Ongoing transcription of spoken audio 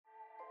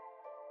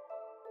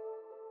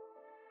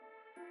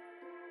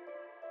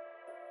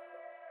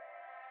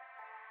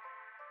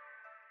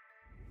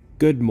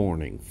Good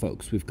morning,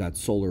 folks. We've got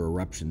solar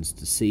eruptions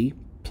to see,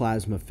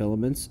 plasma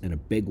filaments, and a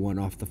big one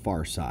off the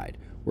far side.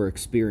 We're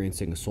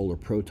experiencing a solar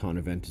proton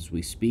event as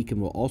we speak, and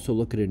we'll also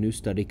look at a new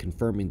study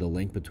confirming the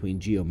link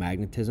between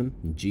geomagnetism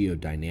and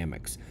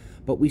geodynamics.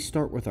 But we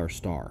start with our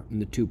star,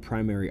 and the two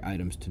primary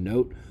items to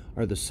note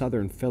are the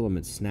southern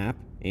filament snap,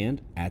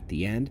 and, at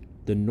the end,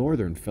 the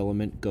northern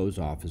filament goes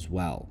off as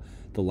well.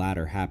 The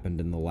latter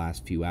happened in the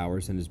last few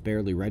hours and is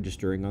barely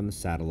registering on the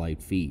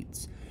satellite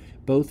feeds.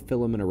 Both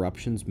filament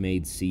eruptions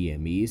made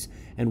CMEs,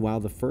 and while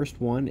the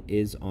first one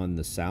is on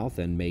the south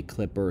and may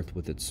clip Earth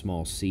with its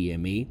small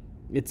CME,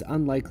 it's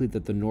unlikely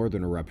that the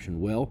northern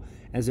eruption will,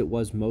 as it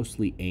was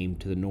mostly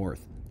aimed to the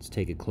north. Let's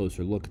take a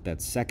closer look at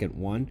that second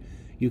one.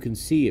 You can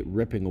see it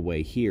ripping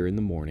away here in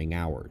the morning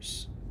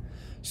hours.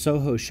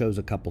 SOHO shows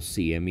a couple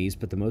CMEs,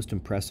 but the most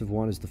impressive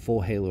one is the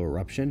full halo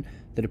eruption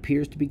that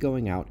appears to be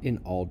going out in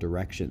all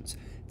directions.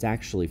 It's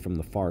actually from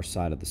the far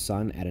side of the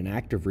sun at an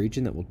active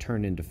region that will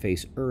turn in to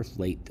face Earth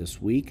late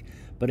this week,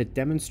 but it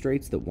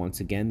demonstrates that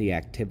once again the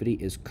activity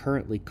is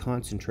currently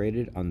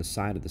concentrated on the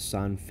side of the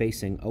sun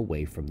facing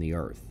away from the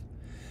Earth.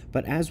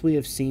 But as we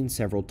have seen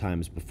several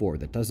times before,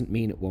 that doesn't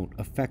mean it won't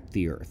affect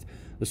the Earth.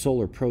 The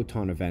solar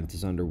proton event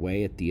is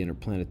underway at the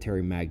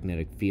interplanetary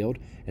magnetic field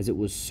as it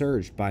was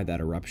surged by that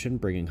eruption,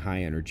 bringing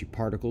high-energy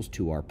particles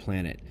to our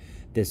planet.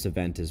 This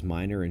event is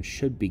minor and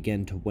should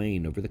begin to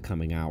wane over the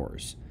coming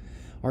hours.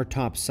 Our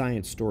top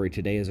science story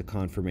today is a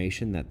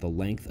confirmation that the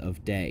length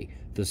of day,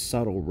 the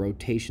subtle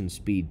rotation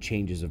speed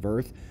changes of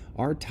Earth,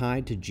 are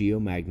tied to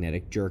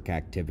geomagnetic jerk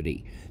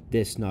activity.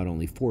 This not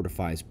only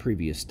fortifies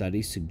previous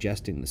studies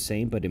suggesting the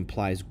same, but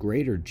implies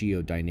greater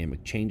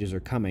geodynamic changes are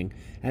coming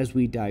as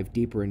we dive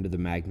deeper into the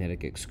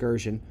magnetic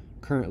excursion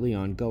currently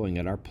ongoing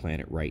at our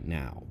planet right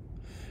now.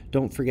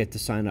 Don't forget to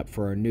sign up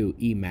for our new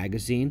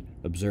e-magazine.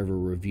 Observer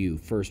Review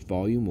first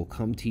volume will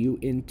come to you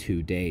in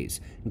 2 days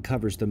and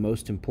covers the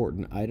most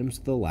important items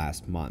of the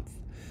last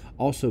month.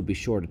 Also, be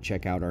sure to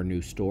check out our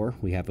new store.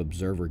 We have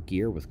observer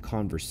gear with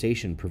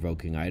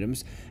conversation-provoking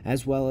items,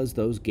 as well as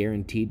those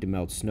guaranteed to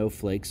melt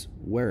snowflakes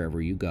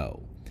wherever you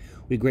go.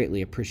 We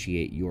greatly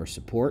appreciate your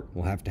support.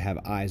 We'll have to have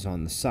eyes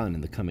on the sun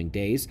in the coming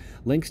days.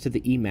 Links to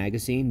the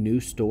e-magazine,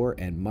 new store,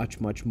 and much,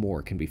 much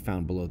more can be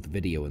found below the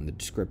video in the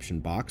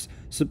description box.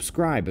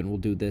 Subscribe, and we'll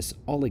do this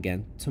all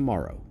again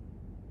tomorrow.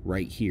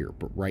 Right here,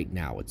 but right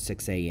now at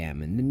 6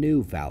 a.m. in the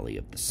new Valley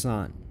of the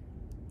Sun.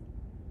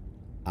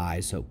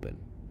 Eyes open.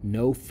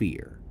 No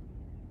fear.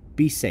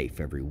 Be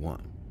safe,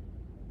 everyone.